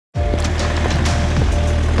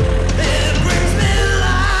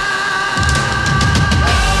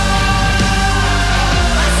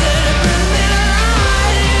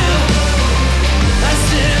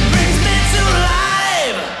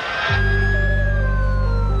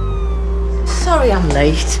Sorry I'm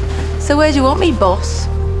late. So where do you want me, boss?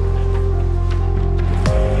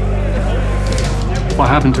 What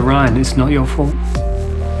happened to Ryan? It's not your fault.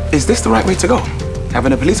 Is this the right way to go?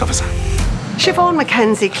 Having a police officer? Siobhan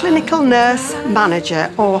Mackenzie, clinical nurse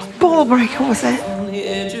manager, or ball breaker, was it?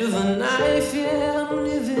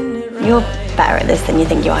 You're better at this than you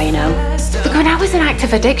think you are, you know. Look, when I was in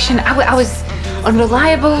active addiction, I was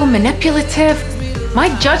unreliable, manipulative. My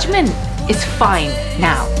judgment is fine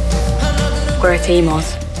now. We're a team,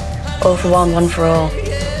 Oz. All for one, one for all.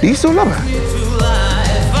 Do you still love her?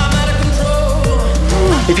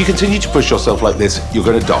 If you continue to push yourself like this, you're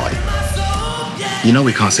going to die. You know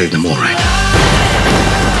we can't save them all, right?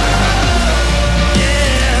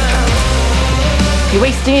 You're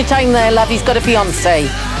wasting your time there, love. He's got a fiancée.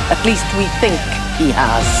 At least we think he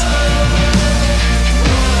has.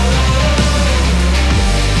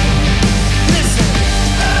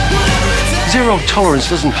 Zero tolerance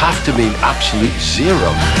doesn't have to mean absolute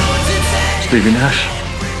zero. Stevie Nash,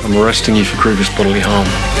 I'm arresting you for grievous bodily harm.